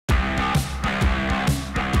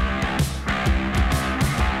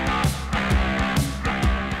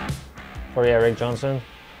Probably Eric Johnson.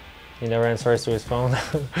 He never answers to his phone.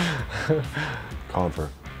 Compher.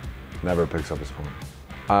 Never picks up his phone.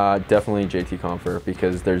 Definitely JT Compher,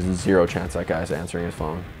 because there's zero chance that guy's answering his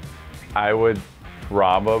phone. I would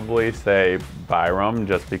probably say Byram,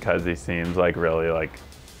 just because he seems like really like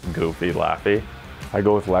goofy, laughy. I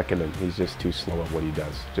go with Lehkonen. He's just too slow at what he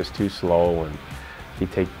does. Just too slow, and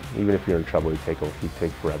even if you're in trouble, he'd take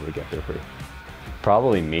forever to get there for you.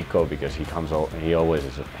 Probably Mikko, because he's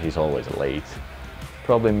always late.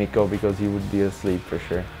 Probably Mikko, because he would be asleep for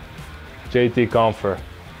sure. JT Compher.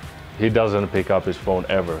 He doesn't pick up his phone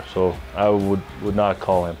ever, so I would not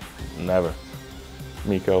call him, never.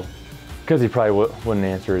 Mikko, because he probably wouldn't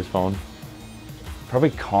answer his phone.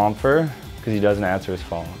 Probably Compher, because he doesn't answer his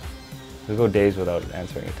phone. He'll go days without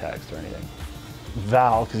answering a text or anything.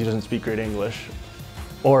 Val, because he doesn't speak great English.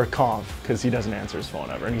 Or Comph, because he doesn't answer his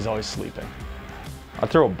phone ever and he's always sleeping. I'll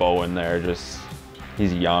throw Bo in there, just,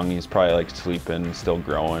 he's young, he's probably like sleeping, still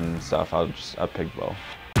growing and stuff. I'll pick Bo.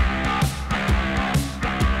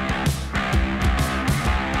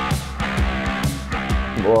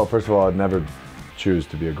 Well, first of all, I'd never choose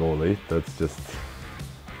to be a goalie. That's just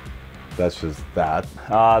that.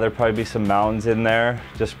 There'd probably be some mountains in there,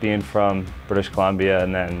 just being from British Columbia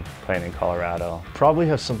and then playing in Colorado. Probably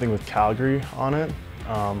have something with Calgary on it,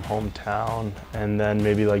 hometown, and then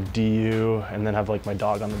maybe like DU, and then have like my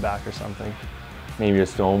dog on the back or something. Maybe a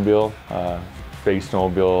snowmobile, big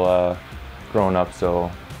snowmobile growing up,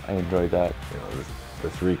 so I enjoyed that. You know, the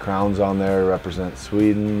 3 crowns on there represent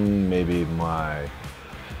Sweden, maybe my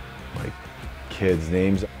kids'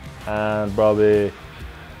 names. And probably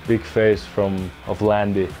big face of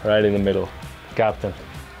Landy, right in the middle, captain.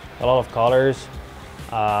 A lot of colors.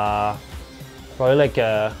 Probably like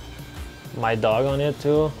my dog on it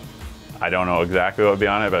too. I don't know exactly what would be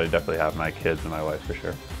on it, but I definitely have my kids and my wife for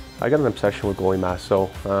sure. I got an obsession with goalie masks, so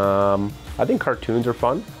I think cartoons are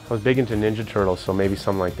fun. I was big into Ninja Turtles, so maybe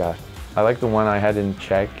something like that. I like the one I had in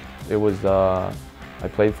Czech. It was, I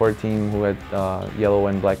played for a team who had yellow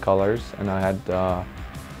and black colors, and I had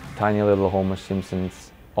tiny little Homer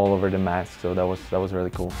Simpsons all over the mask, so that was really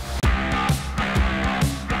cool.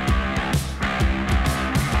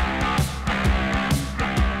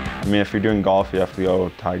 I mean, if you're doing golf, you have to go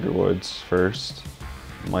Tiger Woods first.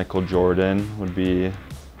 Michael Jordan would be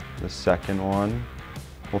the second one.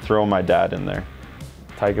 We'll throw my dad in there.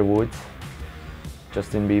 Tiger Woods,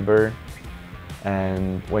 Justin Bieber,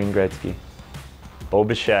 and Wayne Gretzky. Bo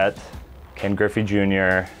Bichette, Ken Griffey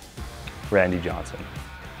Jr., Randy Johnson.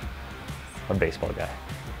 A baseball guy.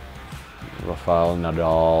 Rafael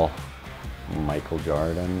Nadal, Michael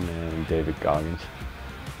Jordan, and David Goggins.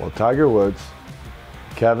 Well, Tiger Woods,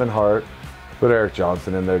 Kevin Hart, put Eric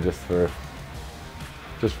Johnson in there just for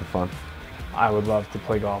fun. I would love to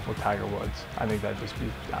play golf with Tiger Woods. I think that'd just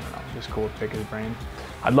be, I don't know, just cool to pick his brain.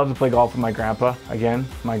 I'd love to play golf with my grandpa, again,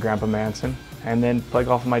 my grandpa Manson, and then play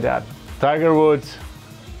golf with my dad. Tiger Woods,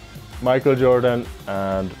 Michael Jordan,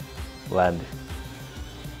 and Landy.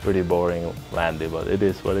 Pretty boring Landy, but it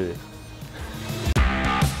is what it is.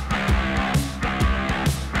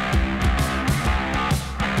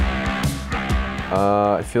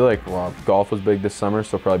 I feel like, well, golf was big this summer,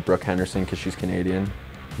 so probably Brooke Henderson, because she's Canadian.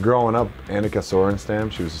 Growing up, Annika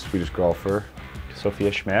Sorenstam, she was a Swedish golfer.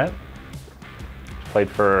 Sophia Schmidt. Played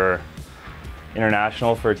for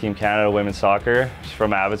international for Team Canada Women's Soccer. She's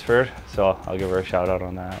from Abbotsford, so I'll give her a shout out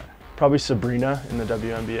on that. Probably Sabrina in the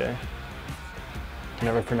WNBA. Can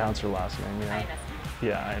never pronounce her last name, yeah.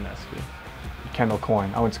 Yeah, Ionescu. Kendall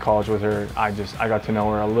Coyne. I went to college with her. I got to know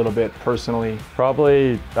her a little bit personally.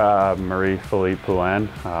 Probably Marie-Philippe Poulin.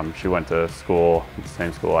 She went to school, the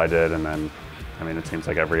same school I did, and then, I mean, it seems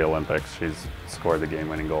like every Olympics she's scored the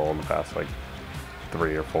game-winning goal in the past, like,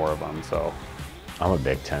 3 or 4 of them, so. I'm a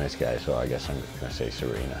big tennis guy, so I guess I'm gonna say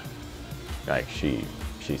Serena. Like, she's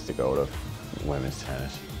the goat of women's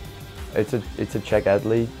tennis. It's a Czech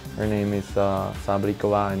athlete. Her name is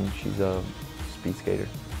Sablikova, and she's a speed skater.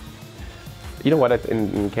 You know what,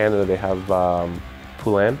 in Canada they have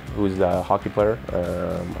Poulin, who's a hockey player,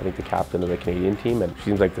 I think the captain of the Canadian team, and she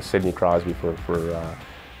seems like the Sidney Crosby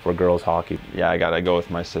for girls hockey. Yeah, I gotta go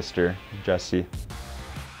with my sister, Jessie.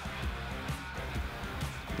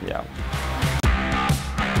 Yeah.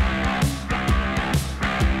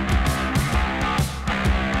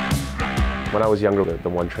 When I was younger, the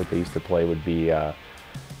one trick they used to play would be, you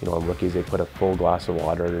know, on rookies, they put a full glass of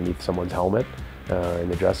water underneath someone's helmet in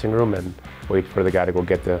the dressing room and wait for the guy to go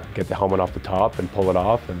get the helmet off the top and pull it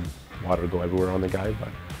off, and water would go everywhere on the guy.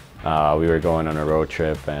 But we were going on a road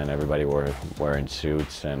trip and everybody were wearing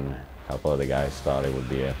suits, and a couple of the guys thought it would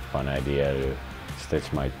be a fun idea to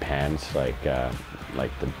stitch my pants, like the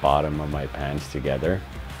bottom of my pants together,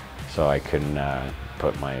 so I couldn't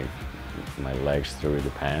put my legs through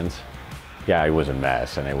the pants. Yeah, it was a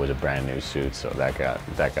mess, and it was a brand new suit, so that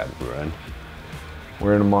got ruined.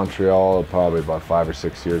 We're in Montreal probably about 5 or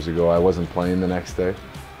 6 years ago. I wasn't playing the next day.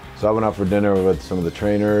 So I went out for dinner with some of the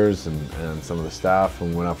trainers and some of the staff,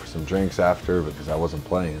 and went out for some drinks after because I wasn't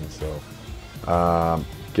playing. So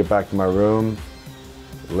get back to my room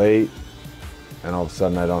late, and all of a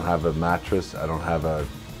sudden I don't have a mattress, I don't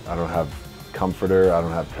have comforter, I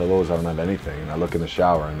don't have pillows, I don't have anything. And I look in the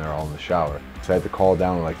shower and they're all in the shower. So I had to call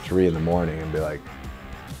down at like 3 in the morning and be like,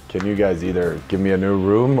 can you guys either give me a new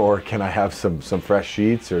room, or can I have some fresh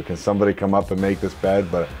sheets, or can somebody come up and make this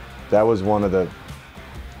bed? But that was one of the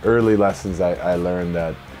early lessons I learned,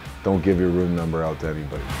 that don't give your room number out to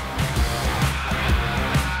anybody.